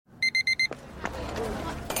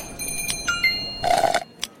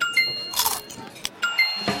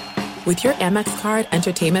With your Amex card,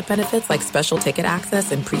 entertainment benefits like special ticket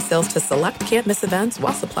access and pre-sales to select can't-miss events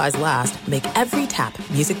while supplies last make every tap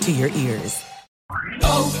music to your ears.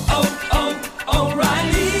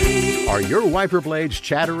 O'Reilly! Are your wiper blades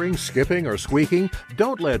chattering, skipping, or squeaking?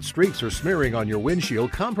 Don't let streaks or smearing on your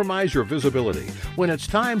windshield compromise your visibility. When it's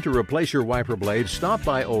time to replace your wiper blades, stop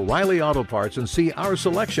by O'Reilly Auto Parts and see our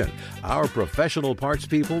selection. Our professional parts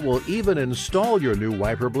people will even install your new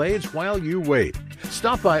wiper blades while you wait.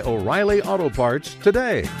 Stop by O'Reilly Auto Parts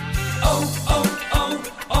today.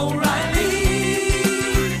 O'Reilly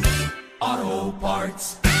Auto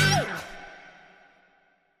Parts.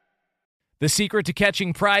 The secret to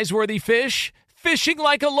catching prize-worthy fish? Fishing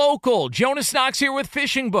like a local. Jonas Knox here with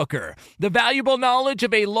Fishing Booker. The valuable knowledge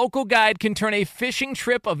of a local guide can turn a fishing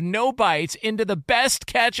trip of no bites into the best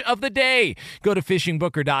catch of the day. Go to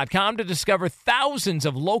fishingbooker.com to discover thousands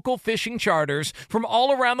of local fishing charters from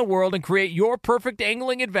all around the world and create your perfect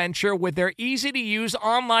angling adventure with their easy-to-use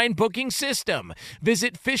online booking system.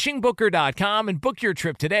 Visit fishingbooker.com and book your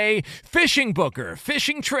trip today. Fishing Booker.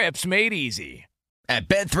 Fishing trips made easy. At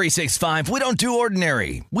Bet365, we don't do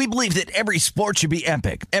ordinary. We believe that every sport should be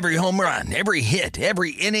epic. Every home run, every hit,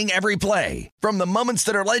 every inning, every play. From the moments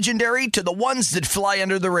that are legendary to the ones that fly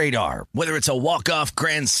under the radar. Whether it's a walk-off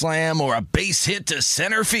grand slam or a base hit to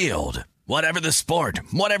center field. Whatever the sport,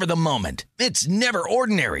 whatever the moment. It's never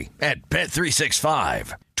ordinary at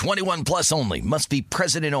Bet365. 21 plus only. Must be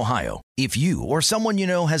present in Ohio. If you or someone you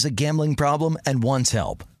know has a gambling problem and wants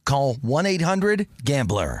help, call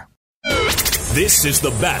 1-800-GAMBLER. This is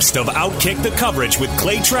the best of Outkick the Coverage with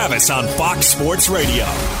Clay Travis on Fox Sports Radio.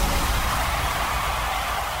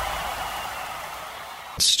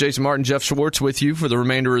 It's Jason Martin, Jeff Schwartz with you for the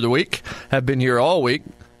remainder of the week. Have been here all week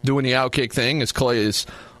doing the Outkick thing as Clay is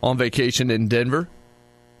on vacation in Denver.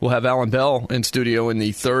 We'll have Alan Bell in studio in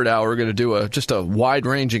the third hour. We're going to do just a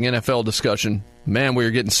wide-ranging NFL discussion. Man, we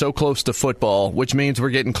are getting so close to football, which means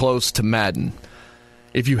we're getting close to Madden.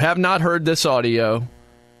 If you have not heard this audio,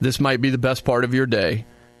 this might be the best part of your day.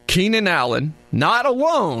 Keenan Allen, not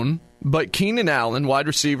alone, but Keenan Allen, wide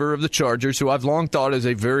receiver of the Chargers, who I've long thought is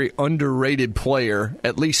a very underrated player,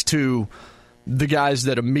 at least to the guys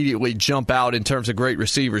that immediately jump out in terms of great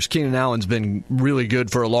receivers. Keenan Allen's been really good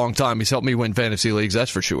for a long time. He's helped me win fantasy leagues, that's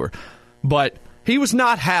for sure. But he was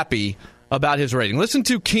not happy about his rating. Listen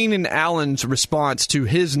to Keenan Allen's response to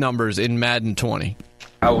his numbers in Madden 20.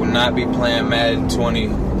 I will not be playing Madden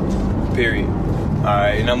 20, period. All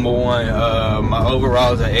right, number one, my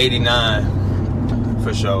overalls are 89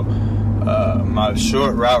 for sure. My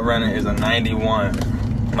short route running is a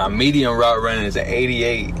 91. My medium route running is an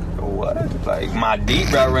 88. What? Like, my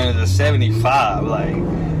deep route running is a 75. Like,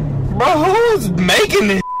 bro, who's making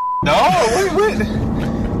this? Dog, what?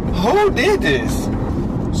 Who did this?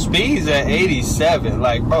 Speed's at 87.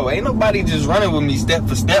 Like, bro, ain't nobody just running with me step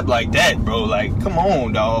for step like that, bro. Like, come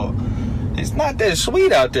on, dog. It's not that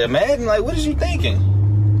sweet out there, man. Like, what is you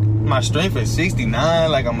thinking? My strength is 69,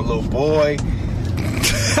 like I'm a little boy.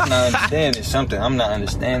 I'm not understanding something. I'm not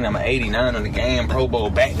understanding. I'm an 89 on the game, Pro Bowl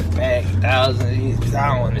back-to-back, 1,000.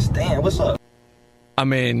 I don't understand. What's up? I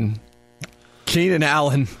mean, Keenan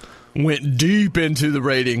Allen went deep into the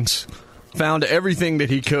ratings, found everything that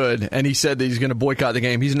he could, and he said that he's going to boycott the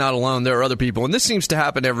game. He's not alone. There are other people. And this seems to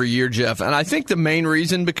happen every year, Jeff. And I think the main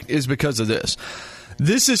reason is because of this.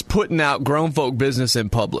 This is putting out grown folk business in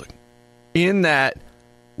public. In that,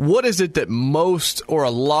 what is it that most or a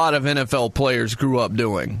lot of NFL players grew up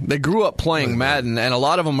doing? They grew up playing Madden, and a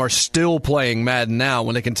lot of them are still playing Madden now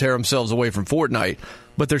when they can tear themselves away from Fortnite.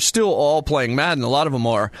 But they're still all playing Madden. A lot of them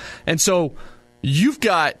are. And so you've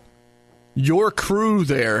got your crew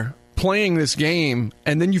there playing this game,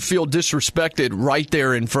 and then you feel disrespected right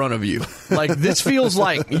there in front of you. Like, this feels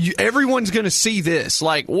like everyone's going to see this.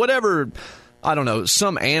 Like, whatever, I don't know,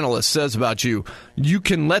 some analyst says about you, you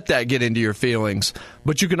can let that get into your feelings,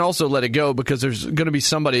 but you can also let it go because there's going to be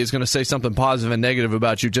somebody who's going to say something positive and negative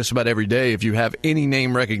about you just about every day if you have any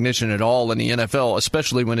name recognition at all in the NFL,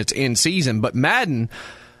 especially when it's in season. But Madden,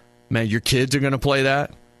 man, your kids are going to play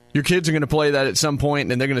that. Your kids are going to play that at some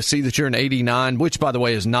point, and they're going to see that you're an 89, which, by the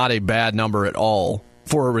way, is not a bad number at all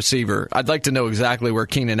for a receiver. I'd like to know exactly where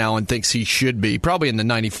Keenan Allen thinks he should be, probably in the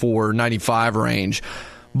 94, 95 range.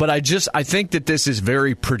 But I think that this is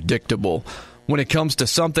very predictable when it comes to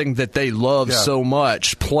something that they love so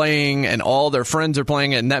much, playing, and all their friends are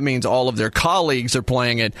playing it, and that means all of their colleagues are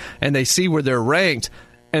playing it, and they see where they're ranked,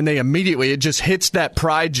 and they immediately, it just hits that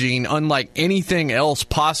pride gene unlike anything else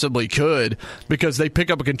possibly could, because they pick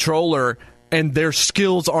up a controller and their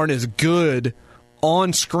skills aren't as good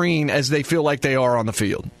on screen as they feel like they are on the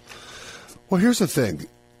field. Well, here's the thing,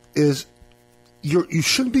 is you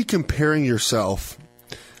shouldn't be comparing yourself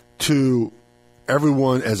to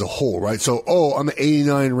everyone as a whole, right? So, I'm an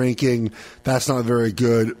 89 ranking. That's not very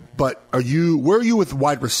good. But where are you with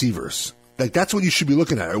wide receivers? Like, that's what you should be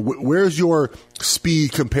looking at. Where's your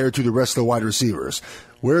speed compared to the rest of the wide receivers?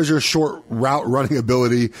 Where's your short route running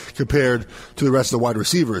ability compared to the rest of the wide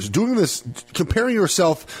receivers? Doing this, comparing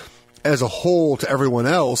yourself as a whole to everyone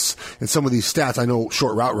else in some of these stats. I know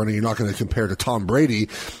short route running, you're not going to compare to Tom Brady,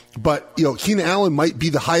 but Keenan Allen might be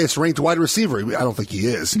the highest ranked wide receiver. I don't think he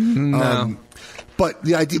is. No. But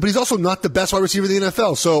he's also not the best wide receiver in the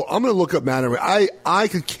NFL. So I'm going to look up Madden. I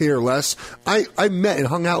could care less. I met and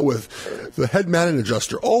hung out with the head Madden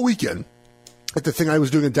adjuster all weekend at the thing I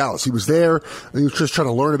was doing in Dallas. He was there, and he was just trying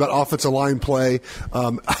to learn about offensive line play.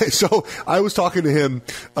 So I was talking to him,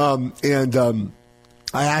 and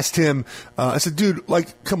I asked him, I said, dude,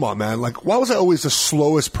 like, come on, man. Like, why was I always the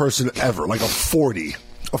slowest person ever? Like a 40.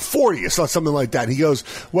 A 40, it's not something like that. And he goes,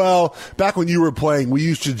 well, back when you were playing, we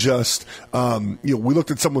used to just, we looked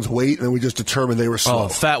at someone's weight and then we just determined they were slow. Oh,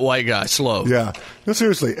 fat white guy, slow. Yeah. No,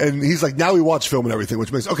 seriously. And he's like, now we watch film and everything,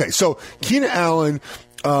 which makes, okay. So Keenan Allen,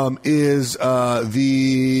 is, let's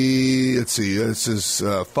see, this is,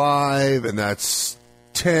 5 and that's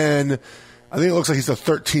 10. I think it looks like he's the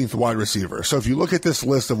 13th wide receiver. So if you look at this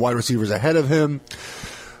list of wide receivers ahead of him,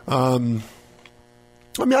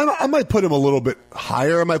 I might put him a little bit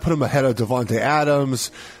higher. I might put him ahead of Devontae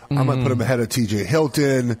Adams. I might put him ahead of T.J.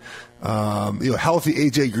 Hilton. Healthy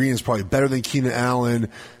A.J. Green is probably better than Keenan Allen.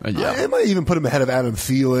 I might even put him ahead of Adam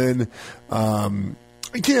Thielen.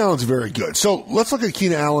 Keenan Allen's very good. So let's look at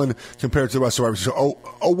Keenan Allen compared to the rest of our receivers. So,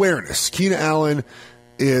 awareness. Keenan Allen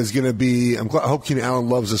is going to be. I hope Keenan Allen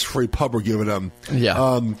loves this free pub we're giving him.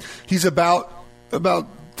 Yeah. He's about the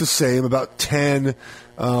same, about 10.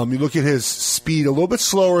 You look at his speed, a little bit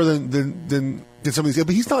slower than some of these guys,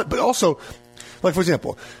 but he's not. But also, like for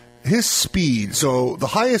example, his speed. So the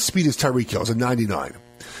highest speed is Tyreek Hill, a 99.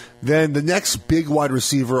 Then the next big wide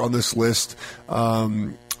receiver on this list,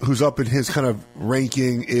 who's up in his kind of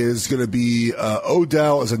ranking, is going to be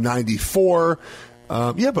Odell as a 94.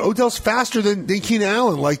 But Odell's faster than Keenan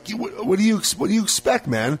Allen. Like, what do you expect,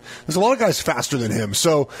 man? There's a lot of guys faster than him.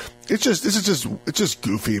 So it's just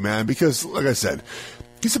goofy, man. Because, like I said,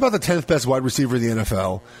 he's about the 10th best wide receiver in the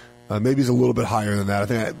NFL. Maybe he's a little bit higher than that. I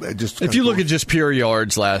think I just. If you look at just pure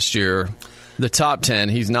yards last year, the top 10,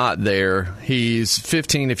 he's not there. He's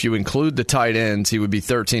 15 if you include the tight ends. He would be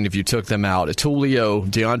 13 if you took them out. It's Julio,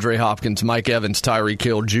 DeAndre Hopkins, Mike Evans, Tyreek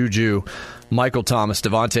Hill, Juju, Michael Thomas,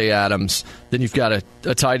 Devontae Adams. Then you've got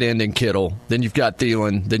a tight end in Kittle. Then you've got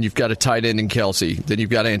Thielen. Then you've got a tight end in Kelsey. Then you've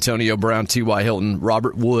got Antonio Brown, T.Y. Hilton,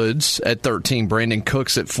 Robert Woods at 13, Brandon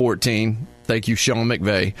Cooks at 14. Thank you, Sean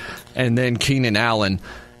McVay. And then Keenan Allen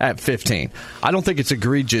at 15. I don't think it's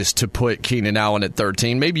egregious to put Keenan Allen at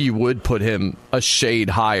 13. Maybe you would put him a shade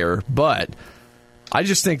higher, but I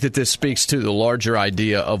just think that this speaks to the larger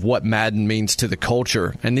idea of what Madden means to the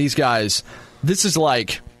culture. And these guys, this is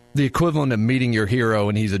like the equivalent of meeting your hero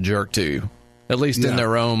and he's a jerk to you, at least in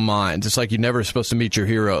their own minds. It's like you're never supposed to meet your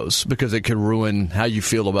heroes because it could ruin how you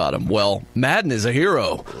feel about them. Well, Madden is a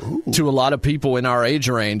hero to a lot of people in our age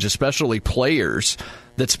range, especially players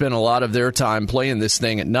that spend a lot of their time playing this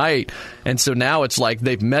thing at night. And so now it's like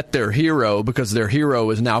they've met their hero because their hero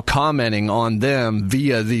is now commenting on them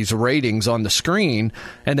via these ratings on the screen,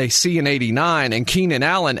 and they see an 89 and Keenan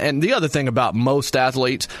Allen. And the other thing about most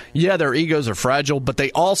athletes, their egos are fragile, but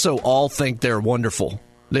they also all think they're wonderful.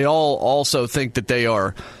 They all also think that they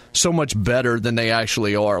are so much better than they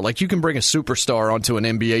actually are. Like, you can bring a superstar onto an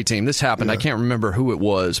NBA team. This happened. I can't remember who it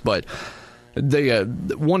was, but they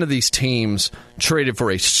one of these teams traded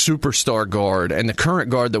for a superstar guard, and the current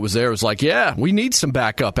guard that was there was like, we need some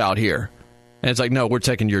backup out here. And it's like, no, we're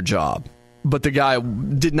taking your job. But the guy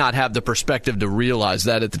did not have the perspective to realize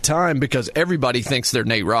that at the time, because everybody thinks they're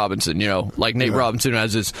Nate Robinson, like Nate Robinson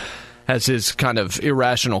has his kind of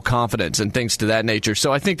irrational confidence and things to that nature.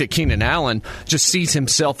 So I think that Keenan Allen just sees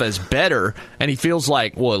himself as better, and he feels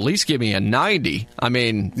like, well, at least give me a 90. I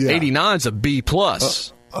mean, 89 is a B+.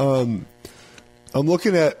 I'm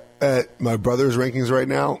looking at my brother's rankings right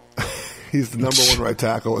now. He's the number one right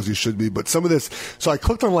tackle, as he should be. But some of this, so I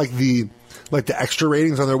clicked on like the extra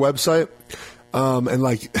ratings on their website, and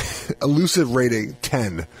like elusive rating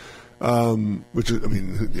 10. Which is,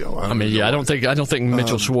 I don't think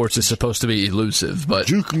Mitchell Schwartz is supposed to be elusive, but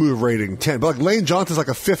juke move rating 10. But like Lane Johnson's like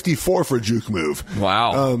a 54 for juke move.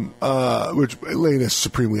 Wow. Which Lane is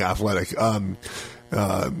supremely athletic.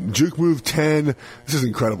 Juke move 10. This is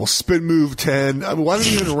incredible. Spin move 10. I mean, why did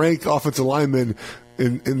he even rank offensive linemen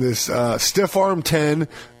in this stiff arm 10.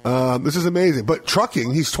 This is amazing. But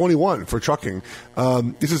trucking, he's 21 for trucking.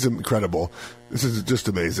 This is incredible. This is just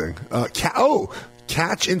amazing.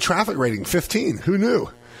 Catch in traffic rating, 15. Who knew?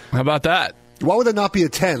 How about that? Why would that not be a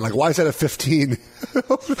 10? Like, why is that a 15?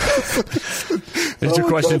 These are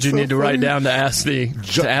questions you need to write down to ask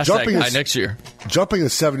that guy next year. Jumping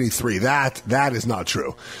is 73. That is not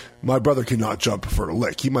true. My brother cannot jump for a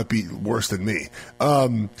lick. He might be worse than me.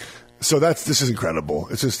 So this is incredible.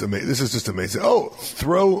 It's just amazing. This is just amazing.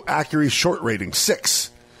 Throw accuracy short rating,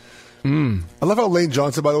 6. I love how Lane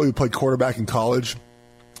Johnson, by the way, who played quarterback in college,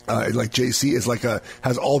 like JC, is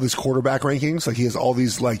has all these quarterback rankings. Like he has all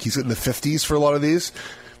these, like he's in the 50s for a lot of these.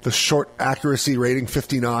 The short accuracy rating,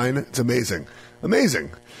 59. It's amazing.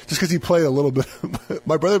 Amazing. Just because he played a little bit.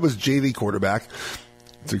 My brother was JV quarterback.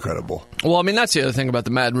 It's incredible. Well, I mean, that's the other thing about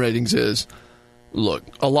the Madden ratings is, look,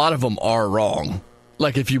 a lot of them are wrong.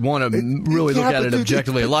 Like, if you want to really look at it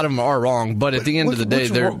objectively, a lot of them are wrong. But at the end of the day,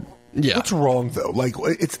 they're... Yeah. What's wrong, though? Like,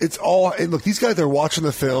 it's all... And look, these guys, they're watching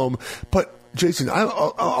the film. But, Jason, I'm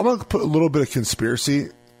going to put a little bit of conspiracy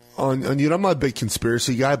on you. And I'm not a big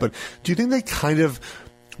conspiracy guy, but do you think they kind of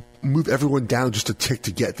move everyone down just a tick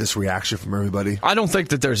to get this reaction from everybody? I don't think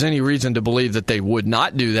that there's any reason to believe that they would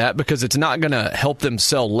not do that, because it's not going to help them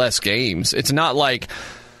sell less games. It's not like,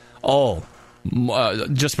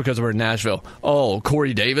 just because we're in Nashville,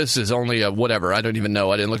 Corey Davis is only a whatever. I don't even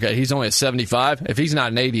know. I didn't look at it. He's only a 75. If he's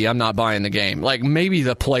not an 80, I'm not buying the game. Like, maybe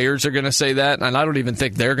the players are going to say that, and I don't even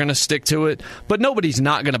think they're going to stick to it. But nobody's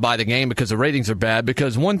not going to buy the game because the ratings are bad,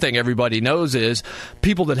 because one thing everybody knows is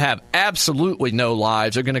people that have absolutely no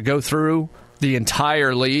lives are going to go through the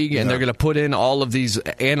entire league, and they're going to put in all of these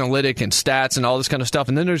analytic and stats and all this kind of stuff.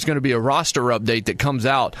 And then there's going to be a roster update that comes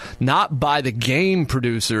out, not by the game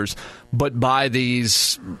producers, but by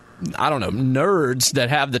these, I don't know, nerds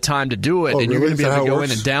that have the time to do it. And you're going to be able to go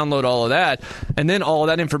in and download all of that. And then all of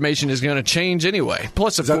that information is going to change anyway.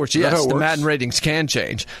 Plus, of course, yes, the Madden ratings can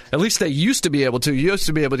change. At least they used to be able to. You used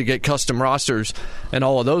to be able to get custom rosters and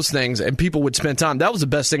all of those things, and people would spend time. That was the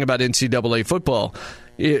best thing about NCAA football.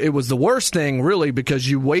 It was the worst thing, really, because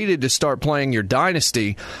you waited to start playing your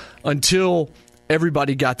dynasty until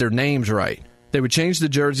everybody got their names right. They would change the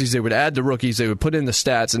jerseys, they would add the rookies, they would put in the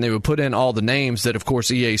stats, and they would put in all the names that, of course,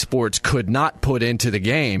 EA Sports could not put into the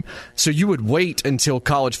game. So you would wait until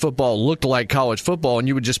college football looked like college football, and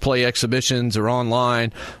you would just play exhibitions or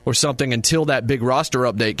online or something until that big roster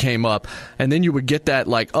update came up. And then you would get that,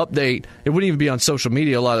 like, update. It wouldn't even be on social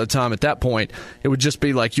media a lot of the time at that point. It would just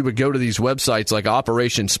be like you would go to these websites like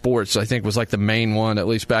Operation Sports, I think was like the main one, at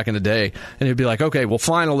least back in the day. And it would be like, okay, well,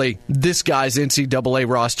 finally, this guy's NCAA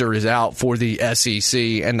roster is out for the SEC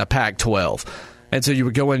and the Pac-12. And so you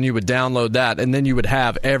would go in and you would download that, and then you would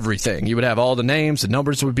have everything. You would have all the names, the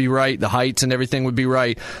numbers would be right, the heights and everything would be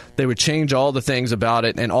right. They would change all the things about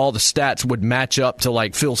it, and all the stats would match up to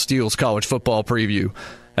like Phil Steele's college football preview,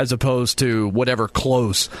 as opposed to whatever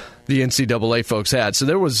close the NCAA folks had. So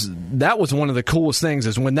that was one of the coolest things,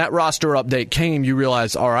 is when that roster update came, you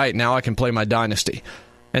realize, all right, now I can play my dynasty.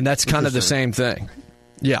 And that's kind of the same thing.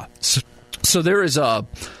 Yeah. So there's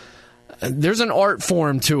an art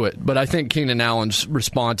form to it, but I think Keenan Allen's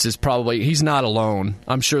response is probably, he's not alone.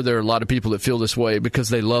 I'm sure there are a lot of people that feel this way because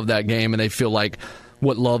they love that game and they feel like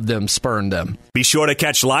what loved them spurned them. Be sure to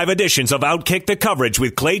catch live editions of Outkick the Coverage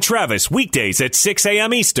with Clay Travis weekdays at 6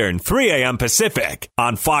 a.m. Eastern, 3 a.m. Pacific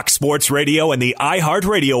on Fox Sports Radio and the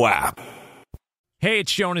iHeartRadio app. Hey,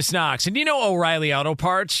 it's Jonas Knox, and you know O'Reilly Auto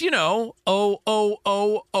Parts. You know,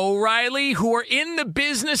 O'Reilly, who are in the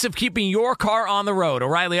business of keeping your car on the road.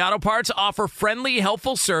 O'Reilly Auto Parts offer friendly,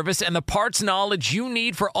 helpful service and the parts knowledge you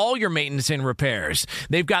need for all your maintenance and repairs.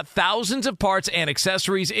 They've got thousands of parts and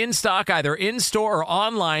accessories in stock, either in-store or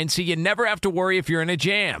online, so you never have to worry if you're in a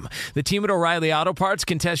jam. The team at O'Reilly Auto Parts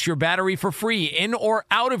can test your battery for free, in or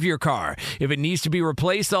out of your car. If it needs to be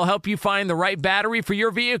replaced, they'll help you find the right battery for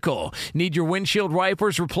your vehicle. Need your windshield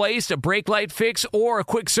wipers replaced, a brake light fix, or a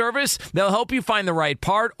quick service? They'll help you find the right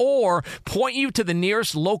part or point you to the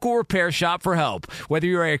nearest local repair shop for help. Whether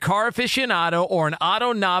you're a car aficionado or an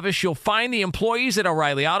auto novice, you'll find the employees at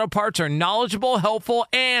O'Reilly Auto Parts are knowledgeable, helpful,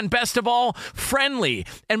 and best of all, friendly.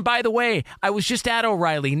 And by the way, I was just at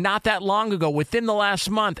O'Reilly not that long ago, within the last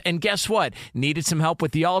month, and guess what? Needed some help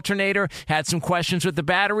with the alternator, had some questions with the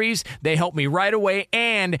batteries. They helped me right away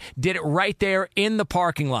and did it right there in the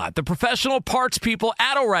parking lot. The professional parts people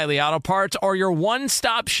at O'Reilly Auto Parts are your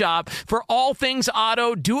one-stop shop for all things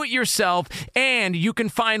auto, do-it-yourself, and you can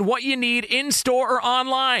find what you need in-store or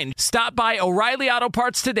online. Stop by O'Reilly Auto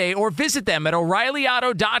Parts today or visit them at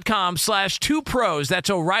O'ReillyAuto.com/2pros. That's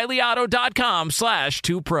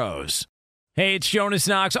O'ReillyAuto.com/2pros. Hey, it's Jonas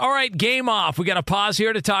Knox. All right, game off. We got to pause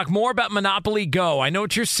here to talk more about Monopoly Go. I know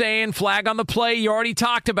what you're saying, flag on the play. You already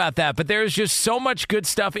talked about that, but there's just so much good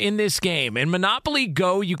stuff in this game. In Monopoly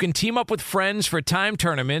Go, you can team up with friends for time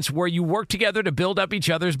tournaments where you work together to build up each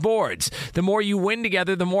other's boards. The more you win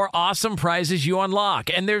together, the more awesome prizes you unlock.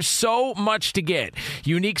 And there's so much to get.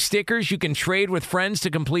 Unique stickers you can trade with friends to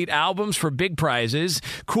complete albums for big prizes,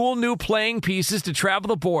 cool new playing pieces to travel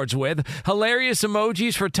the boards with, hilarious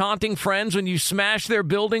emojis for taunting friends when you smash their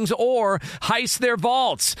buildings or heist their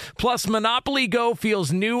vaults. Plus, Monopoly Go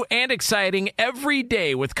feels new and exciting every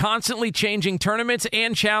day with constantly changing tournaments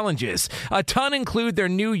and challenges. A ton include their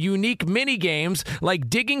new unique mini games like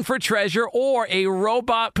digging for treasure or a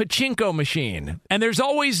robot pachinko machine. And there's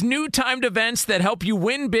always new timed events that help you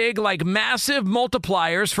win big, like massive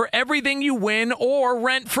multipliers for everything you win or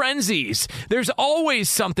rent frenzies. There's always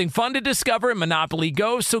something fun to discover in Monopoly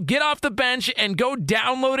Go, so get off the bench and go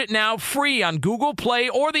download it now free on Google Play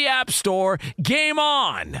or the App Store. Game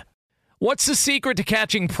on! What's the secret to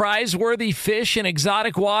catching prize-worthy fish in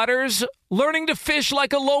exotic waters? Learning to fish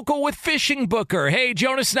like a local with Fishing Booker. Hey,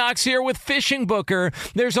 Jonas Knox here with Fishing Booker.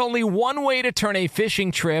 There's only one way to turn a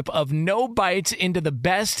fishing trip of no bites into the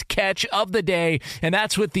best catch of the day, and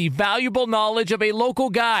that's with the valuable knowledge of a local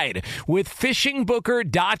guide. With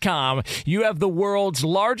FishingBooker.com, you have the world's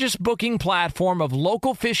largest booking platform of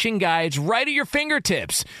local fishing guides right at your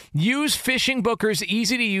fingertips. Use Fishing Booker's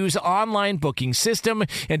easy-to-use online booking system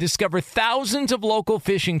and discover thousands of local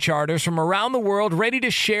fishing charters from around the world ready to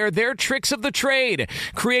share their tricks of the trade.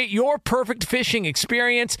 Create your perfect fishing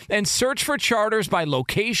experience and search for charters by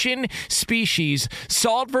location, species,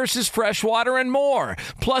 salt versus freshwater, and more.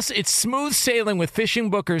 Plus, it's smooth sailing with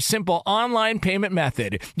Fishing Booker's simple online payment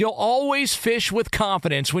method. You'll always fish with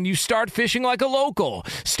confidence when you start fishing like a local.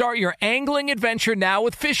 Start your angling adventure now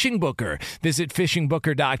with Fishing Booker. Visit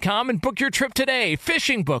FishingBooker.com and book your trip today.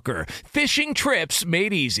 Fishing Booker. Fishing trips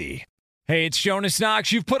made easy. Hey, it's Jonas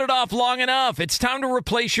Knox. You've put it off long enough. It's time to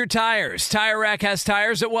replace your tires. Tire Rack has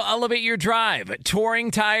tires that will elevate your drive.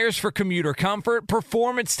 Touring tires for commuter comfort,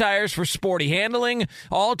 performance tires for sporty handling,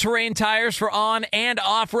 all-terrain tires for on- and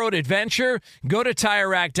off-road adventure. Go to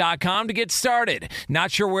TireRack.com to get started.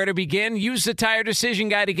 Not sure where to begin? Use the Tire Decision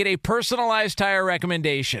Guide to get a personalized tire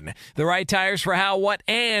recommendation. The right tires for how, what,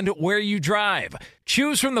 and where you drive.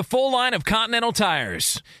 Choose from the full line of Continental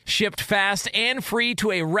tires. Shipped fast and free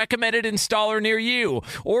to a recommended installer near you.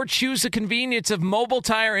 Or choose the convenience of mobile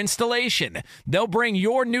tire installation. They'll bring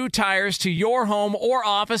your new tires to your home or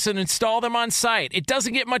office and install them on site. It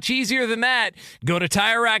doesn't get much easier than that. Go to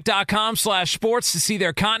TireRack.com/sports to see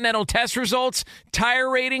their Continental test results, tire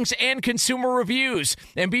ratings, and consumer reviews.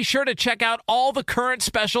 And be sure to check out all the current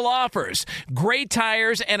special offers. Great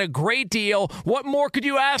tires and a great deal. What more could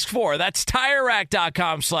you ask for? That's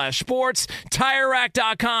TireRack.com/sports.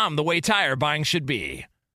 TireRack.com, the way tire buying should be.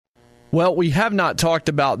 Well, we have not talked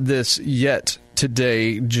about this yet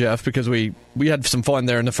today, Jeff, because we had some fun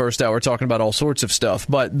there in the first hour talking about all sorts of stuff.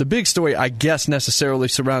 But the big story, I guess, necessarily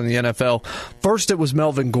surrounding the NFL, first it was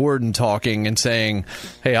Melvin Gordon talking and saying,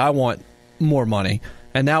 hey, I want more money.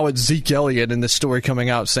 And now it's Zeke Elliott in this story coming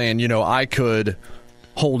out saying, I could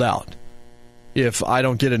hold out if I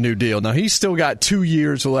don't get a new deal. Now, he's still got 2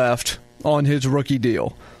 years left on his rookie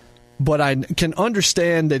deal. But I can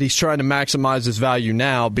understand that he's trying to maximize his value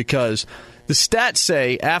now because the stats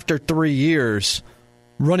say after 3 years,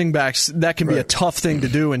 running backs, that can be a tough thing to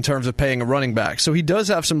do in terms of paying a running back. So he does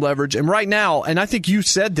have some leverage. And right now, and I think you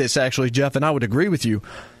said this actually, Jeff, and I would agree with you,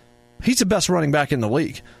 he's the best running back in the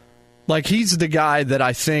league. Like, he's the guy that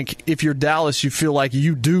I think if you're Dallas, you feel like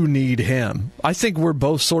you do need him. I think we're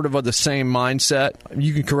both sort of the same mindset.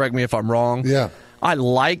 You can correct me if I'm wrong. Yeah. I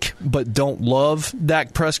like but don't love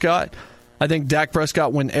Dak Prescott. I think Dak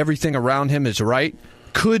Prescott, when everything around him is right,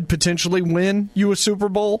 could potentially win you a Super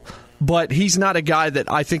Bowl, but he's not a guy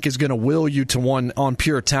that I think is going to will you to one on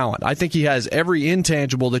pure talent. I think he has every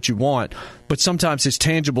intangible that you want, but sometimes his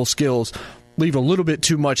tangible skills leave a little bit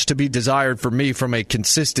too much to be desired for me from a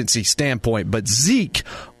consistency standpoint. But Zeke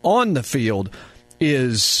on the field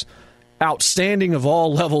is outstanding of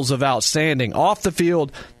all levels of outstanding. Off the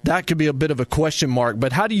field, that could be a bit of a question mark.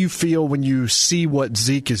 But how do you feel when you see what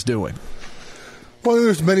Zeke is doing? Well,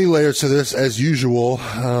 there's many layers to this, as usual.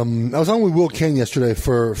 I was on with Will Ken yesterday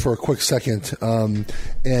for a quick second, and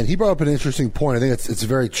he brought up an interesting point. I think it's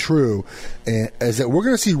very true, is that we're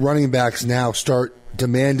going to see running backs now start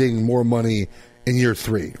demanding more money in year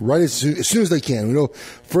 3, right? As soon as they can. We know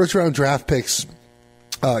first-round draft picks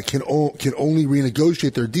can only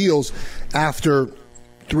renegotiate their deals after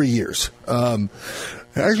 3 years.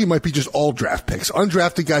 It actually might be just all draft picks.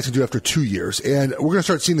 Undrafted guys can do after 2 years. And we're going to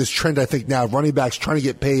start seeing this trend, I think, now, running backs trying to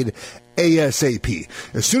get paid ASAP.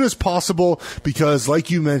 As soon as possible, because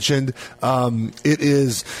like you mentioned, it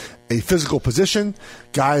is a physical position.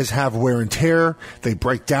 Guys have wear and tear. They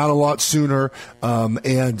break down a lot sooner.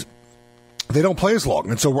 And they don't play as long.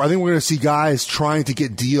 And so I think we're going to see guys trying to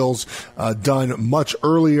get deals done much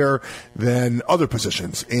earlier than other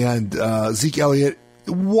positions. And Zeke Elliott,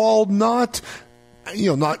 while not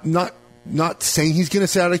saying he's going to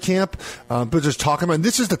sit out of camp, but just talking about, and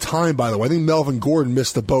this is the time, by the way. I think Melvin Gordon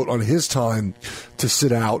missed the boat on his time to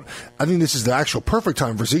sit out. I think this is the actual perfect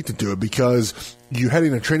time for Zeke to do it, because you're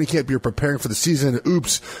heading to training camp, you're preparing for the season, and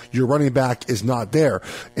oops, your running back is not there.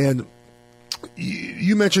 And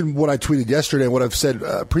you mentioned what I tweeted yesterday and what I've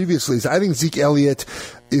said previously is I think Zeke Elliott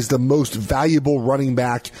is the most valuable running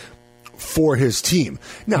back for his team.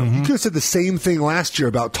 Now, you could have said the same thing last year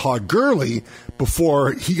about Todd Gurley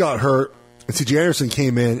before he got hurt and C.J. Anderson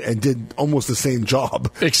came in and did almost the same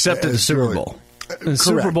job. Except at the Super Bowl. In the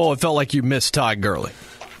Super Bowl, it felt like you missed Todd Gurley.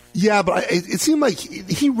 Yeah, but it seemed like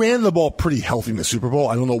he ran the ball pretty healthy in the Super Bowl.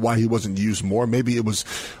 I don't know why he wasn't used more. Maybe it was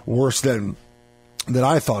worse than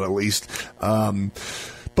I thought, at least.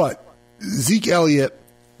 But Zeke Elliott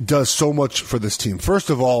does so much for this team.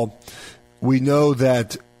 First of all, we know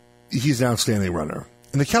that he's an outstanding runner.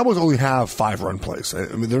 And the Cowboys only have 5 run plays. I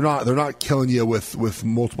mean, they're not killing you with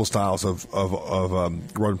multiple styles of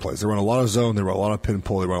run plays. They run a lot of zone, they run a lot of pin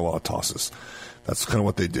pull, they run a lot of tosses. That's kind of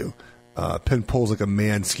what they do. Pin pull is like a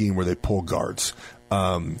man scheme where they pull guards.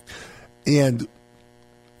 And in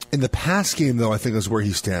the pass game, though, I think is where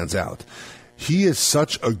he stands out. He is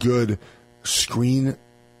such a good screen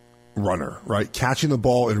runner, right? Catching the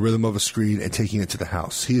ball in rhythm of a screen and taking it to the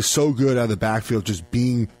house. He is so good out of the backfield, just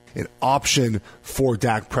being an option for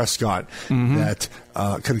Dak Prescott that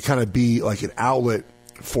can kind of be like an outlet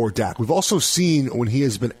for Dak. We've also seen when he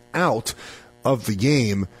has been out of the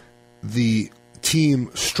game, the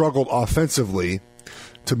team struggled offensively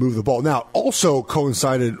to move the ball. Now, also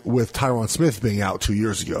coincided with Tyron Smith being out 2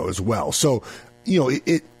 years ago as well. So,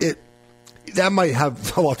 it that might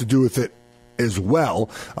have a lot to do with it as well,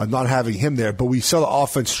 not having him there. But we saw the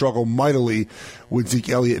offense struggle mightily when Zeke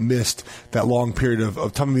Elliott missed that long period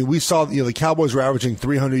of time. I mean, we saw the Cowboys were averaging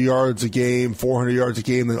 300 yards a game, 400 yards a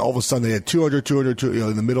game, then all of a sudden they had 200,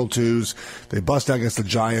 in the middle twos. They bust out against the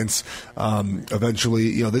Giants.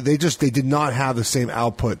 Eventually, they did not have the same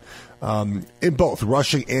output in both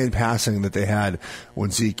rushing and passing that they had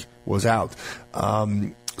when Zeke was out.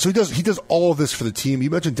 So he does all of this for the team. You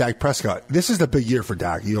mentioned Dak Prescott. This is the big year for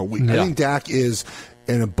Dak. I think Dak is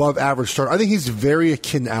an above average starter. I think he's very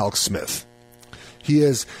akin to Alex Smith. He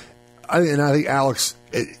is, and I think Alex,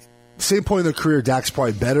 same point in their career, Dak's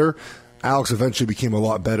probably better. Alex eventually became a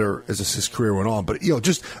lot better as his career went on. But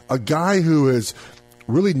just a guy who is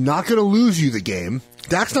really not going to lose you the game.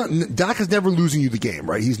 Dak is never losing you the game,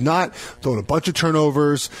 right? He's not throwing a bunch of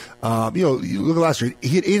turnovers. You look at last year.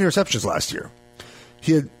 He had 8 interceptions last year.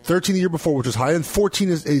 He had 13 the year before, which was high, and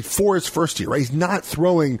 14 for his first year, right? He's not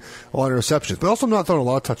throwing a lot of interceptions, but also not throwing a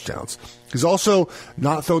lot of touchdowns. He's also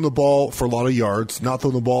not throwing the ball for a lot of yards, not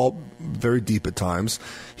throwing the ball very deep at times.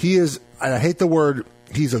 He is, and I hate the word,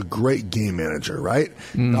 he's a great game manager, right?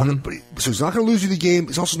 So he's not going to lose you the game.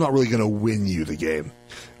 He's also not really going to win you the game.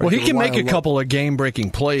 Well, he can make a couple of game-breaking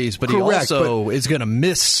plays, but he also is going to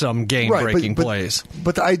miss some game-breaking plays.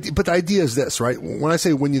 But the idea is this, right? When I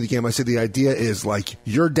say win you the game, I say the idea is like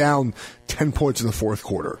you're down 10 points in the fourth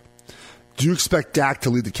quarter. Do you expect Dak to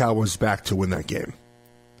lead the Cowboys back to win that game?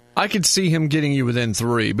 I could see him getting you within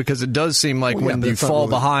 3 because it does seem like when you fall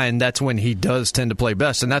behind, that's when he does tend to play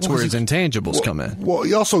best, and that's where his intangibles come in. Well,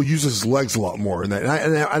 he also uses his legs a lot more in that.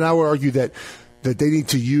 And I would argue that they need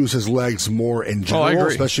to use his legs more in general,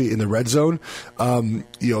 especially in the red zone.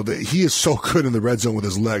 He is so good in the red zone with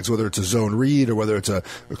his legs, whether it's a zone read or whether it's a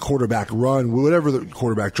quarterback run, whatever the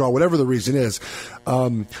quarterback draw, whatever the reason is.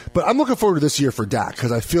 But I'm looking forward to this year for Dak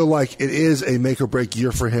because I feel like it is a make or break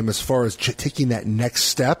year for him as far as taking that next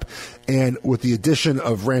step. And with the addition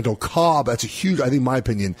of Randall Cobb, that's a huge, I think, in my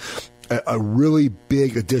opinion, a really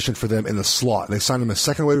big addition for them in the slot. They signed him a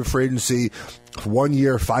second wave of free agency, 1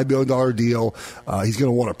 year, $5 billion deal. He's going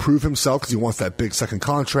to want to prove himself because he wants that big second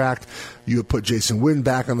contract. You would put Jason Witten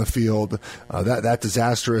back on the field. That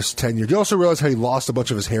disastrous tenure. Do you also realize how he lost a bunch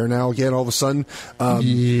of his hair now again all of a sudden?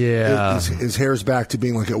 His hair's back to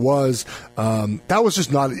being like it was. That was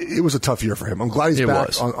just not – it was a tough year for him. I'm glad he's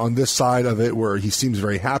back on this side of it where he seems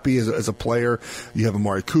very happy as a player. You have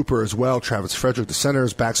Amari Cooper as well. Travis Frederick, the center,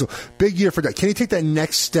 is back. So big year for that. Can he take that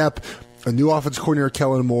next step a new offense coordinator,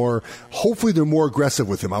 Kellen Moore. Hopefully they're more aggressive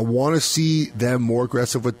with him. I want to see them more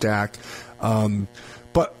aggressive with Dak.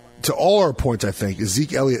 But to all our points, I think, is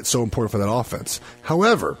Zeke Elliott so important for that offense.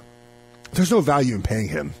 However, there's no value in paying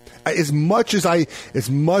him. As much as I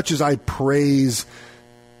praise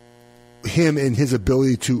him and his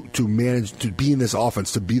ability to manage, to be in this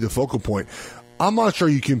offense, to be the focal point, I'm not sure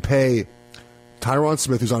you can pay Tyron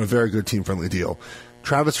Smith, who's on a very good team-friendly deal,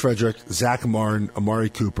 Travis Frederick, Zach Martin, Amari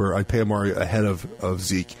Cooper. I'd pay Amari ahead of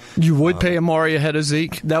Zeke. You would pay Amari ahead of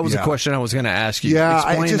Zeke? That was a question I was going to ask you. Yeah,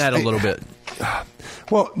 explain that a little bit.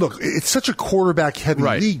 Well, look, it's such a quarterback-heavy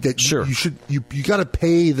league that you got to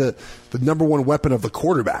pay the number one weapon of the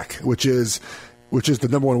quarterback, which is the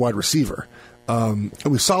number one wide receiver. And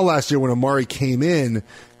we saw last year when Amari came in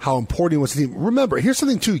how important he was to the team. Remember, here's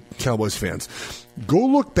something too, Cowboys fans. Go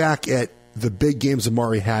look back at the big games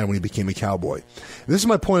Amari had when he became a Cowboy. And this is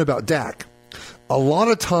my point about Dak. A lot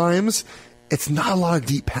of times, it's not a lot of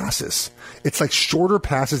deep passes. It's like shorter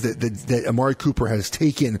passes that Amari Cooper has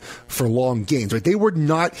taken for long gains. Right? They were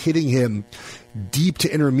not hitting him deep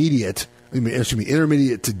to intermediate.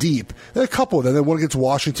 Intermediate to deep. And a couple of them. Then one against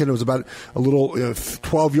Washington, it was about a little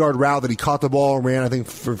 12-yard route that he caught the ball and ran, I think,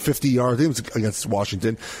 for 50 yards. I think it was against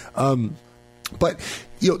Washington. But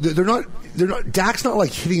they're not. Dak's not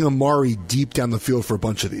like hitting Amari deep down the field for a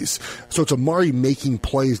bunch of these. So it's Amari making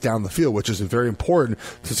plays down the field, which is very important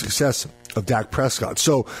to the success of Dak Prescott.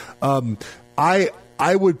 So I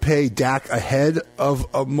would pay Dak ahead of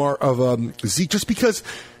Zeke just because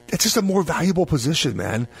it's just a more valuable position,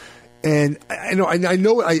 man. And I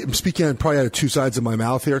know I'm speaking probably out of two sides of my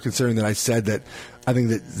mouth here, considering that I said that I think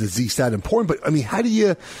that the Zeke's that important. But I mean, how do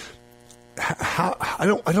you? I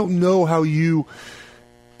don't know how you.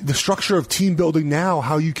 The structure of team building now,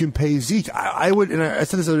 how you can pay Zeke. I would, and I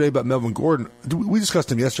said this the other day about Melvin Gordon. We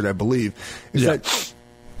discussed him yesterday, I believe. Is that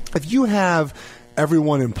if you have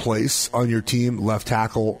everyone in place on your team, left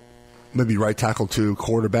tackle, maybe right tackle too,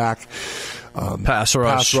 quarterback, pass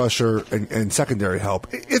rusher, and secondary help,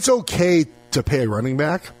 it's okay to pay a running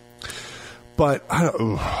back. But I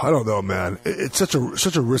don't know, man. It's such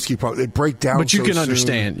a risky problem. They break down. But you so can soon.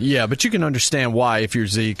 understand, but you can understand why if you're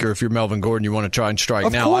Zeke or if you're Melvin Gordon, you want to try and strike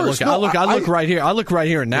of now. Course. I look right here. I look right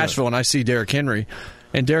here in Nashville, and I see Derrick Henry,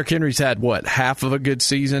 and Derrick Henry's had half of a good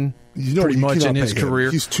season, pretty much in his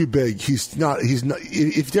career. He's too big. He's not.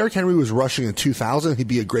 If Derrick Henry was rushing in 2000, he'd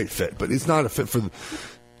be a great fit. But he's not a fit for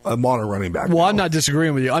a modern running back. Well, I'm not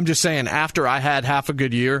disagreeing with you. I'm just saying after I had half a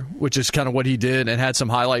good year, which is kind of what he did, and had some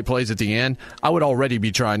highlight plays at the end, I would already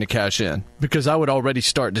be trying to cash in because I would already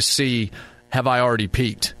start to see, have I already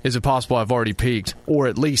peaked? Is it possible I've already peaked? Or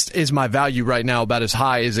at least is my value right now about as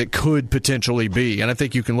high as it could potentially be? And I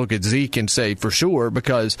think you can look at Zeke and say for sure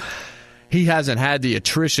because he hasn't had the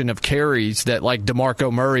attrition of carries that like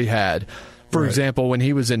DeMarco Murray had, for example, when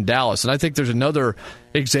he was in Dallas. And I think there's another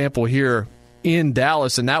example here in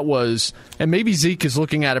Dallas, and that was, and maybe Zeke is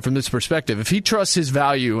looking at it from this perspective, if he trusts his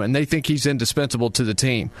value and they think he's indispensable to the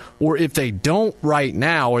team, or if they don't right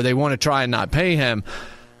now or they want to try and not pay him,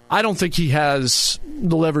 I don't think he has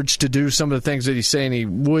the leverage to do some of the things that he's saying he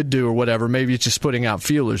would do or whatever. Maybe it's just putting out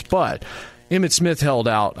feelers. But Emmitt Smith held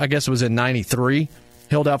out, I guess it was in 93,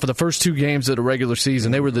 held out for the first two games of the regular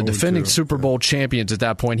season. They were the defending Super Bowl champions at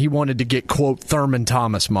that point. He wanted to get, quote, Thurman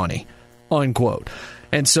Thomas money, unquote.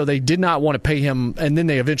 And so they did not want to pay him, and then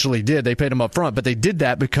they eventually did. They paid him up front, but they did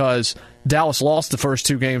that because Dallas lost the first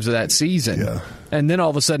two games of that season. Yeah. And then all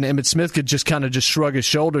of a sudden, Emmitt Smith could just kind of just shrug his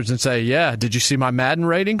shoulders and say, yeah, did you see my Madden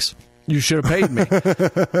ratings? You should have paid me.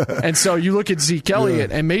 And so you look at Zeke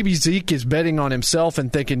Elliott, and maybe Zeke is betting on himself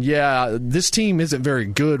and thinking, yeah, this team isn't very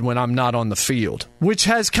good when I'm not on the field, which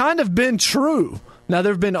has kind of been true. Now,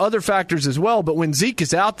 there have been other factors as well, but when Zeke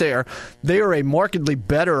is out there, they are a markedly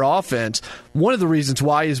better offense. One of the reasons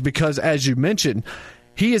why is because, as you mentioned,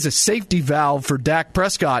 he is a safety valve for Dak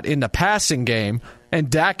Prescott in the passing game, and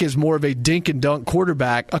Dak is more of a dink-and-dunk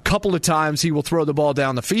quarterback. A couple of times he will throw the ball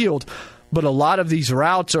down the field, but a lot of these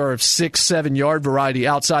routes are of 6-7 yard variety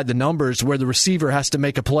outside the numbers where the receiver has to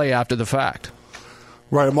make a play after the fact.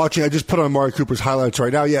 Right, I'm watching. I just put on Amari Cooper's highlights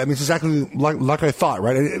right now. Yeah, I mean, it's exactly like I thought,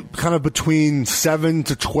 right? Kind of between 7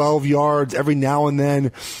 to 12 yards every now and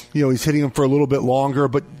then. He's hitting him for a little bit longer,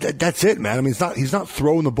 but that's it, man. I mean, he's not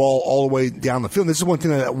throwing the ball all the way down the field. This is one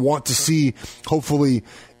thing that I want to see, hopefully,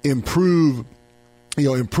 improve. The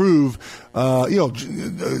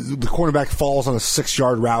cornerback falls on a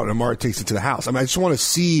 6-yard route and Amari takes it to the house. I mean, I just want to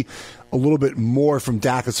see a little bit more from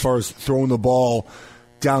Dak as far as throwing the ball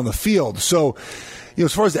down the field. So,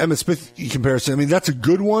 as far as the Emmitt Smith comparison, I mean, that's a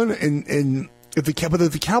good one. And if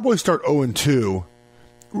the Cowboys start 0-2,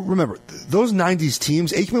 remember those '90s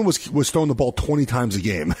teams. Aikman was throwing the ball 20 times a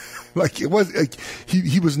game. Like it was, like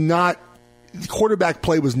he was not. Quarterback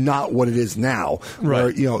play was not what it is now.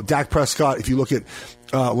 Right. Where, Dak Prescott, if you look at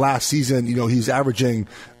last season, he's averaging,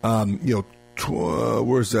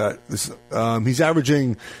 where's that? He's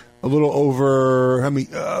averaging a little over,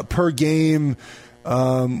 per game.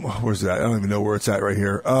 Where's that? I don't even know where it's at right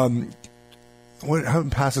here. How many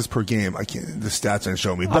passes per game? I can't. The stats aren't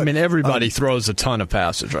showing me. But, everybody throws a ton of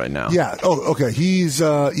passes right now. Yeah. Oh, okay. He's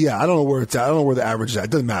I don't know where it's at. I don't know where the average is at. It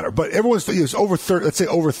doesn't matter. But he's over 30. Let's say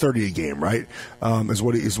over 30 a game, right? Is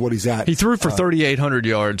what he's at. He threw for 3,800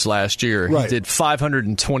 yards last year. Right. He did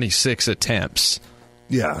 526 attempts.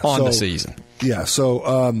 Yeah. On the season. Yeah. So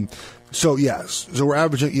we're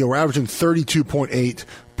averaging 32.8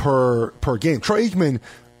 per game. Troy Aikman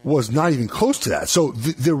was not even close to that. So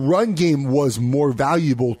the run game was more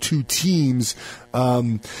valuable to teams,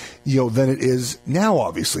 than it is now,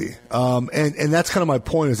 obviously. And that's kind of my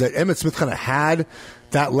point, is that Emmitt Smith kind of had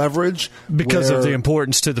that leverage because of the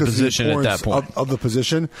importance to the position at that point of the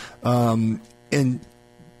position. And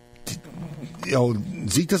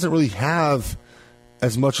Zeke doesn't really have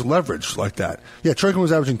as much leverage like that. Yeah, Troy Aikman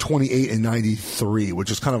was averaging 28 and 93, which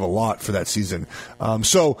is kind of a lot for that season.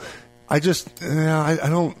 So I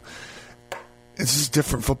don't. It's just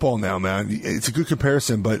different football now, man. It's a good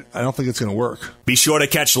comparison, but I don't think it's going to work. Be sure to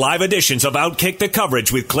catch live editions of Outkick the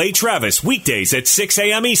Coverage with Clay Travis weekdays at 6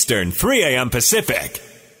 a.m. Eastern, 3 a.m. Pacific.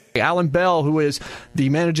 Alan Bell, who is the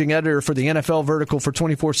managing editor for the NFL Vertical for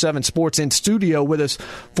 24/7 Sports, in studio with us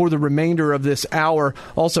for the remainder of this hour.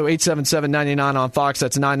 Also, 877-99 on Fox.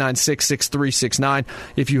 That's 996-6369.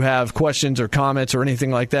 If you have questions or comments or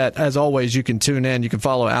anything like that, as always, you can tune in. You can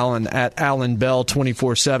follow Alan at Alan Bell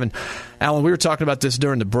 24/7. Alan, we were talking about this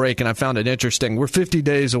during the break, and I found it interesting. We're 50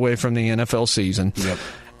 days away from the NFL season. Yep.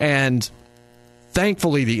 And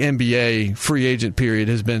thankfully, the NBA free agent period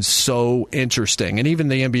has been so interesting, and even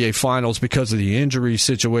the NBA Finals, because of the injury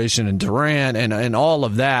situation and Durant and all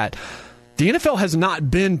of that. The NFL has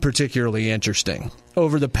not been particularly interesting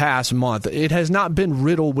over the past month. It has not been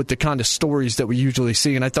riddled with the kind of stories that we usually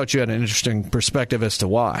see, and I thought you had an interesting perspective as to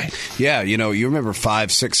why. Yeah, you remember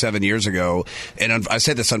 5, 6, 7 years ago, and I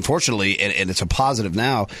say this unfortunately, and it's a positive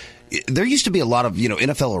now. There used to be a lot of,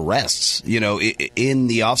 NFL arrests, in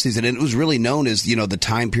the offseason. And it was really known as, the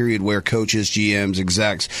time period where coaches, GMs,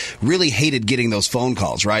 execs really hated getting those phone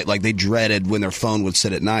calls, right? Like they dreaded when their phone would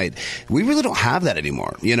sit at night. We really don't have that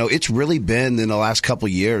anymore. It's really been in the last couple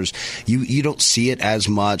of years. You don't see it as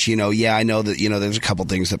much. Yeah, I know that, there's a couple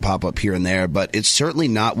things that pop up here and there, but it's certainly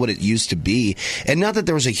not what it used to be. And not that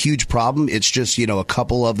there was a huge problem. It's just, a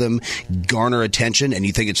couple of them garner attention and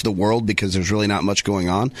you think it's the world because there's really not much going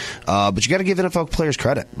on. But you got to give NFL players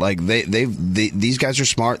credit. Like these guys are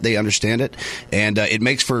smart. They understand it, and it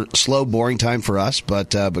makes for slow, boring time for us.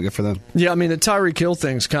 But good for them. Yeah, the Tyreek Hill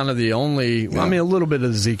thing's kind of the only. Yeah. A little bit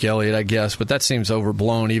of Zeke Elliott, I guess, but that seems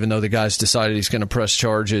overblown. Even though the guy's decided he's going to press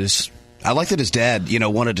charges. I like that his dad,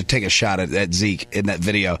 wanted to take a shot at Zeke in that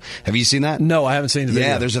video. Have you seen that? No, I haven't seen the video.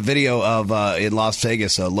 Yeah, there's a video of in Las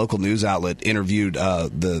Vegas, a local news outlet interviewed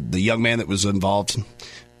the young man that was involved,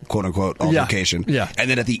 quote unquote, altercation. Yeah. And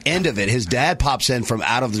then at the end of it, his dad pops in from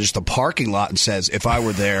out of just the parking lot and says, "If I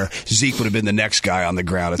were there, Zeke would have been the next guy on the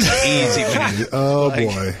ground." It's like easy. Man. Oh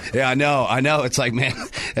boy. Yeah, I know. It's like, man,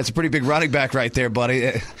 that's a pretty big running back right there,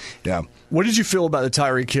 buddy. Yeah. What did you feel about the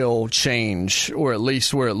Tyreek Hill change, or at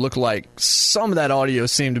least where it looked like some of that audio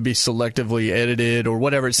seemed to be selectively edited or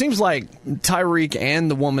whatever? It seems like Tyreek and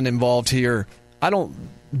the woman involved here, I don't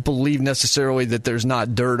believe necessarily that there's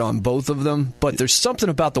not dirt on both of them, but there's something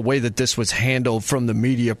about the way that this was handled from the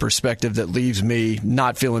media perspective that leaves me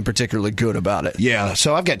not feeling particularly good about it. Yeah,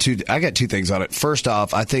 so I got two things on it. First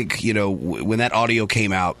off, I think, when that audio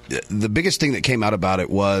came out, the biggest thing that came out about it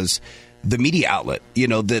was the media outlet,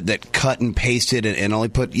 that cut and pasted and only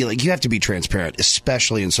put, you have to be transparent,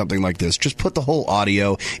 especially in something like this. Just put the whole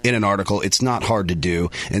audio in an article. It's not hard to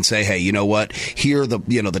do, and say, hey, you know what? Here are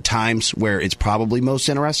the times where it's probably most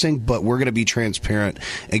interesting, but we're going to be transparent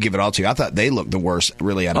and give it all to you. I thought they looked the worst,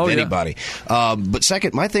 really, out of anybody. But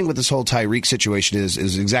second, my thing with this whole Tyreek situation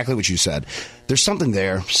is exactly what you said. There's something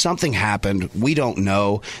there. Something happened. We don't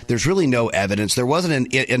know. There's really no evidence. There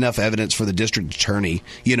wasn't enough evidence for the district attorney,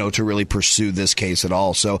 to really pursue this case at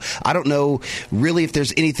all. So I don't know really if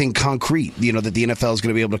there's anything concrete, that the NFL is going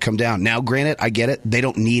to be able to come down. Now, granted, I get it. They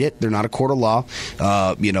don't need it. They're not a court of law.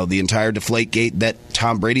 The entire Deflategate, that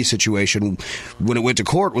Tom Brady situation, when it went to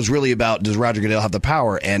court, was really about, does Roger Goodell have the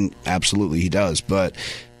power? And absolutely he does. But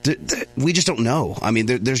we just don't know.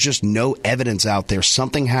 There's just no evidence out there.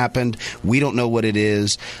 Something happened. We don't know what it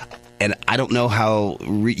is. and I don't know how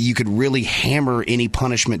you could really hammer any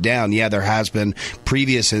punishment down. Yeah, there has been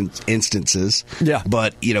previous instances. Yeah.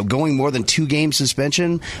 But, going more than 2-game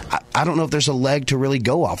suspension, I don't know if there's a leg to really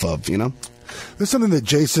go off of, There's something that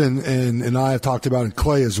Jason and I have talked about, and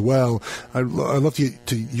Clay as well. I'd love to get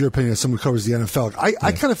to your opinion as someone who covers the NFL.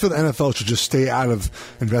 I kind of feel the NFL should just stay out of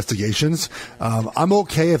investigations. I'm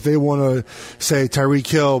okay if they want to say Tyreek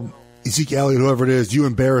Hill, Zeke Elliott, whoever it is, you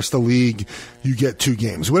embarrass the league, you get 2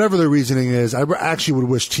 games. Whatever their reasoning is, I actually would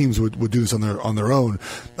wish teams would do this on their own.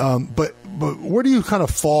 But where do you kind of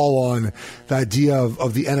fall on the idea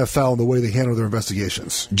of the NFL and the way they handle their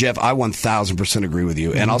investigations? Jeff, I 1,000% agree with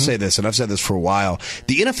you. And I'll say this, and I've said this for a while.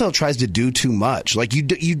 The NFL tries to do too much. Like, you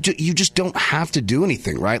just don't have to do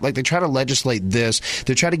anything, right? Like, they try to legislate this.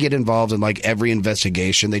 They try to get involved in, like, every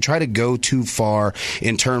investigation. They try to go too far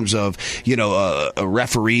in terms of,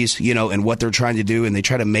 referees, and what they're trying to do. And they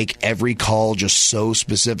try to make every call just so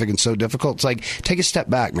specific and so difficult. It's like, take a step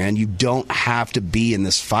back, man. You don't have to be in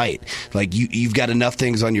this fight. Like, you've got enough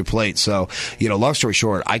things on your plate. So, long story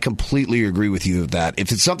short, I completely agree with you of that.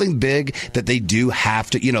 If it's something big that they do have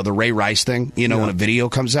to, the Ray Rice thing, when a video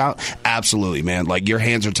comes out, absolutely, man. Like, your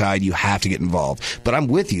hands are tied. You have to get involved. But I'm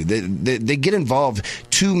with you. They get involved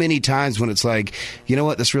too many times when it's like, you know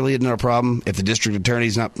what, this really isn't our problem. If the district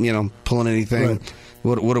attorney's not, pulling anything, right.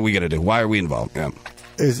 What are we going to do? Why are we involved? Yeah.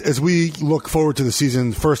 As we look forward to the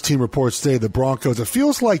season, first team reports today, the Broncos, it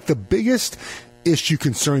feels like the biggest issue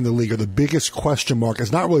concerning the league, or the biggest question mark,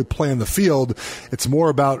 is not really play on the field. It's more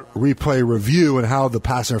about replay review and how the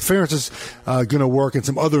pass interference is going to work, and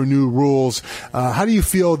some other new rules. How do you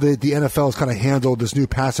feel that the NFL has kind of handled this new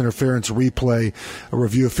pass interference replay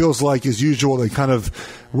review? It feels like, as usual, they kind of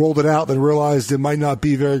rolled it out, then realized it might not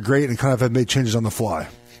be very great, and kind of have made changes on the fly.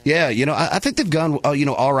 Yeah, I think they've gone,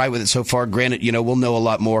 all right with it so far. Granted, we'll know a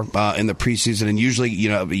lot more in the preseason, and usually,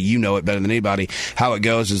 you know it better than anybody. How it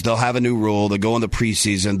goes is they'll have a new rule. They'll go in the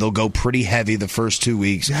preseason. They'll go pretty heavy the first 2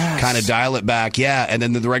 weeks, kind of dial it back. Yeah, and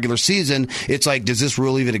then the regular season, it's like, does this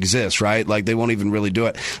rule even exist, right? Like, they won't even really do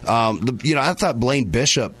it. I thought Blaine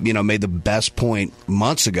Bishop, made the best point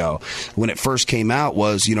months ago when it first came out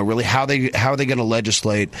was, really how are they going to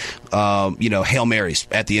legislate, Hail Marys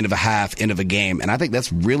at the end of a half, end of a game, and I think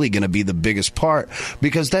that's really going to be the biggest part,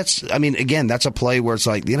 because that's a play where it's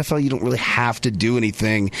like, the NFL, you don't really have to do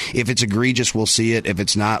anything. If it's egregious, we'll see it. If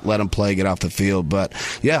it's not, let them play, get off the field. But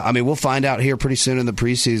yeah, we'll find out here pretty soon in the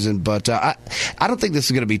preseason. But I don't think this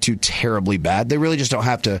is going to be too terribly bad. They really just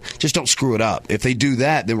don't screw it up. If they do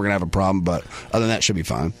that, then we're going to have a problem. But other than that, should be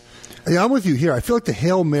fine. Yeah, I'm with you here. I feel like the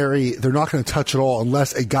Hail Mary, they're not going to touch at all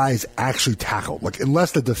unless a guy is actually tackled. Like,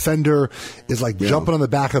 unless the defender is jumping on the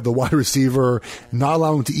back of the wide receiver, not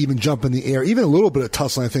allowing him to even jump in the air. Even a little bit of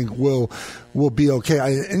tussling, I think, will be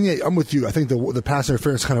okay. I'm with you. I think the pass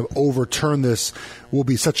interference kind of overturn this will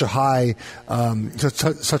be such a high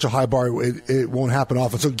bar. It won't happen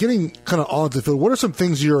often. So getting kind of onto the field, what are some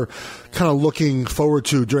things you're kind of looking forward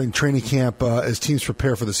to during training camp as teams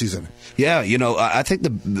prepare for the season? Yeah, I think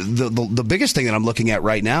the biggest thing that I'm looking at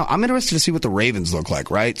right now, I'm interested to see what the Ravens look like,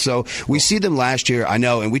 right? So we see them last year, I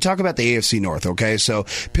know, and we talk about the AFC North, okay? So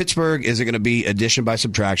Pittsburgh is going to be addition by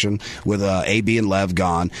subtraction with AB and Lev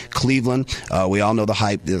gone. Cleveland, we all know the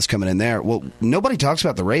hype that's coming in there. Well, nobody talks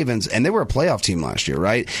about the Ravens, and they were a playoff team last year,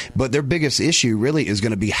 right? But their biggest issue really is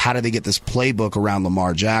going to be, how do they get this playbook around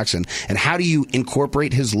Lamar Jackson, and how do you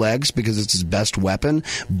incorporate his legs, because it's his best weapon,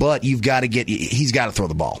 but he's got to throw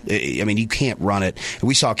the ball. You can't run it.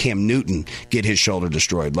 We saw Cam Newton get his shoulder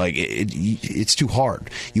destroyed. Like, it's too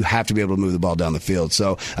hard. You have to be able to move the ball down the field.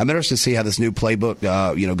 So I'm interested to see how this new playbook,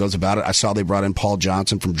 goes about it. I saw they brought in Paul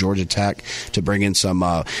Johnson from Georgia Tech to bring in some,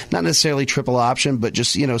 not necessarily triple option, but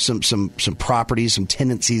just, some properties, some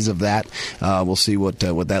tendencies of that. We'll see what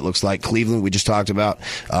that looks like. Cleveland, we just talked about.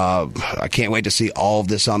 I can't wait to see all of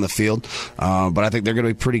this on the field. But I think they're going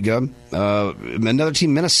to be pretty good. Another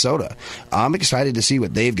team, Minnesota. I'm excited to see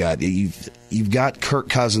what they've got. You've got Kirk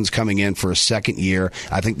Cousins coming in for a second year.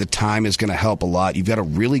 I think the time is going to help a lot. You've got a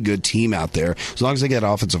really good team out there. As long as they get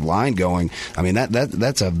that offensive line going,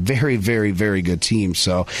 that's a very, very, very good team.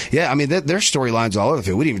 So, yeah, there's storylines all over the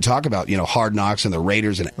field. We didn't even talk about, Hard Knocks and the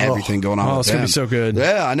Raiders and everything going on with them. It's going to be so good.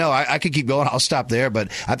 Yeah, I know. I could keep going. I'll stop there.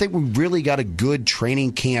 But I think we really got a good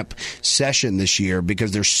training camp session this year,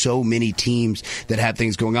 because there's so many teams that have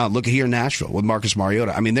things going on. Look at here in Nashville with Marcus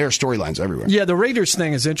Mariota. There are storylines everywhere. Yeah, the Raiders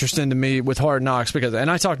thing is interesting to me with Hard Knocks, and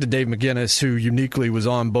I talked to Dave McGinnis, who uniquely was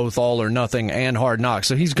on both All or Nothing and Hard Knocks,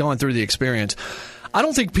 so he's gone through the experience. I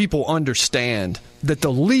don't think people understand that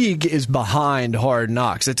the league is behind Hard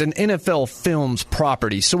Knocks. It's an NFL Films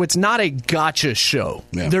property, so it's not a gotcha show.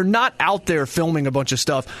 Yeah. They're not out there filming a bunch of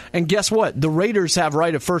stuff. And guess what? The Raiders have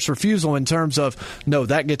right of first refusal in terms of, no,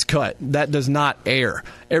 that gets cut. That does not air.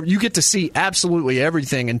 You get to see absolutely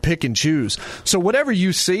everything and pick and choose. So whatever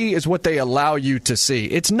you see is what they allow you to see.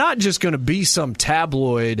 It's not just going to be some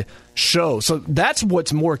tabloid show. So that's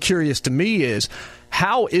what's more curious to me is,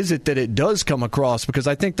 how is it that it does come across? Because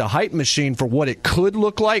I think the hype machine for what it could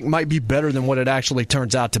look like might be better than what it actually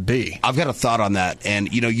turns out to be. I've got a thought on that. And,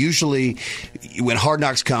 usually when Hard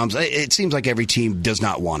Knocks comes, it seems like every team does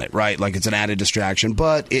not want it, right? Like it's an added distraction,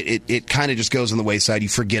 but it kind of just goes on the wayside. You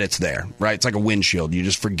forget it's there, right? It's like a windshield. You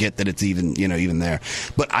just forget that it's even there.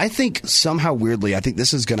 But I think somehow weirdly, I think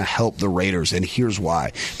this is going to help the Raiders. And here's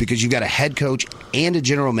why. Because you've got a head coach and a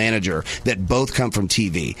general manager that both come from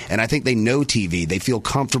TV. And I think they know TV. They feel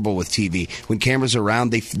comfortable with TV. When cameras are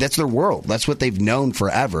around, that's their world. That's what they've known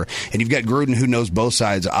forever. And you've got Gruden, who knows both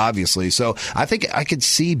sides, obviously. So I think I could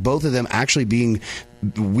see both of them actually being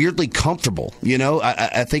weirdly comfortable.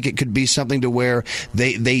 I think it could be something to where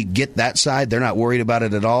they get that side. They're not worried about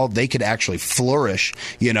it at all. They could actually flourish,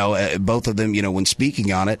 both of them, when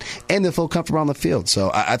speaking on it, and they'll feel comfortable on the field.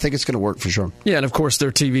 So I think it's going to work for sure. Yeah, and of course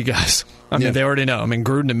they're TV guys. I mean, they already know. I mean,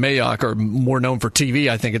 Gruden and Mayock are more known for TV,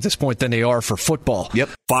 I think, at this point than they are for football. Yep.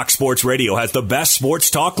 Fox Sports Radio has the best sports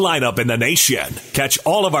talk lineup in the nation. Catch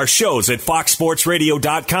all of our shows at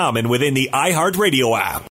foxsportsradio.com and within the iHeartRadio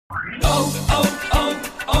app.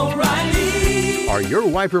 O'Reilly. Are your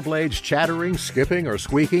wiper blades chattering, skipping, or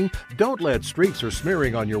squeaking? Don't let streaks or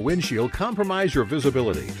smearing on your windshield compromise your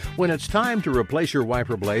visibility. When it's time to replace your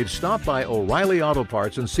wiper blades, stop by O'Reilly Auto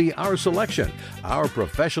Parts and see our selection. Our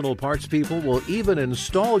professional parts people will even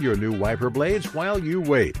install your new wiper blades while you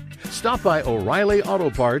wait. Stop by O'Reilly Auto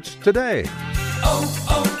Parts today.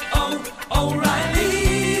 O'Reilly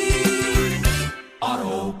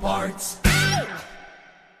Auto Parts.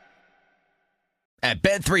 At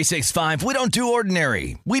Bet365, we don't do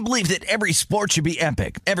ordinary. We believe that every sport should be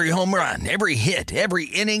epic. Every home run, every hit, every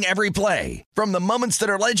inning, every play. From the moments that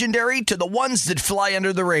are legendary to the ones that fly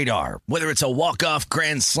under the radar. Whether it's a walk-off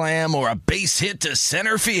grand slam or a base hit to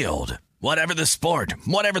center field. Whatever the sport,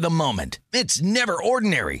 whatever the moment. It's never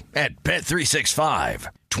ordinary at Bet365.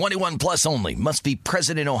 21 plus only. Must be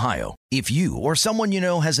present in Ohio. If you or someone you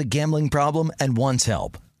know has a gambling problem and wants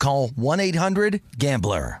help, call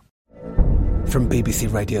 1-800-GAMBLER. From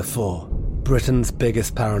BBC Radio 4, Britain's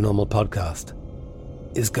biggest paranormal podcast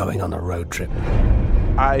is going on a road trip.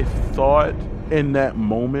 I thought in that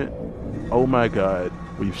moment, oh my God,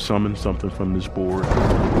 we've summoned something from this board.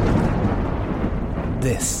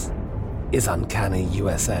 This is Uncanny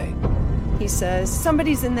USA. He says,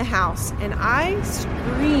 somebody's in the house, and I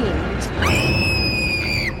screamed.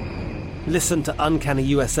 Listen to Uncanny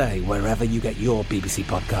USA wherever you get your BBC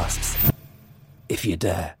podcasts, if you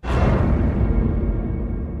dare.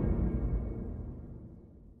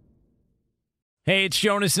 Hey, it's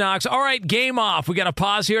Jonas Knox. All right, game off. We got to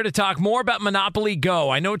pause here to talk more about Monopoly Go.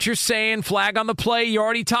 I know what you're saying, flag on the play. You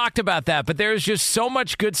already talked about that, but there's just so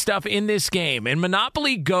much good stuff in this game. In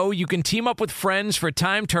Monopoly Go, you can team up with friends for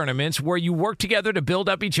time tournaments where you work together to build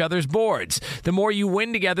up each other's boards. The more you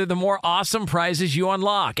win together, the more awesome prizes you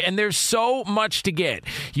unlock. And there's so much to get.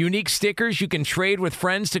 Unique stickers you can trade with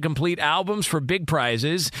friends to complete albums for big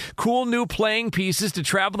prizes. Cool new playing pieces to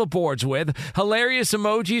travel the boards with. Hilarious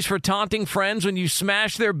emojis for taunting friends when you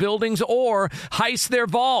smash their buildings or heist their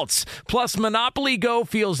vaults. Plus, Monopoly Go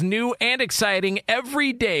feels new and exciting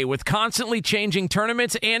every day with constantly changing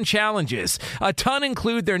tournaments and challenges. A ton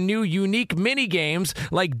include their new unique mini games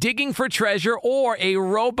like digging for treasure or a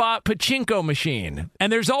robot pachinko machine.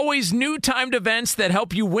 And there's always new timed events that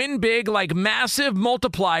help you win big, like massive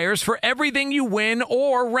multipliers for everything you win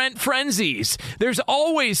or rent frenzies. There's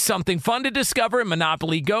always something fun to discover in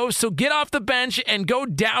Monopoly Go, so get off the bench and go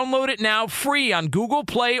download it now free on Google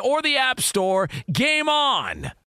Play or the App Store. Game on!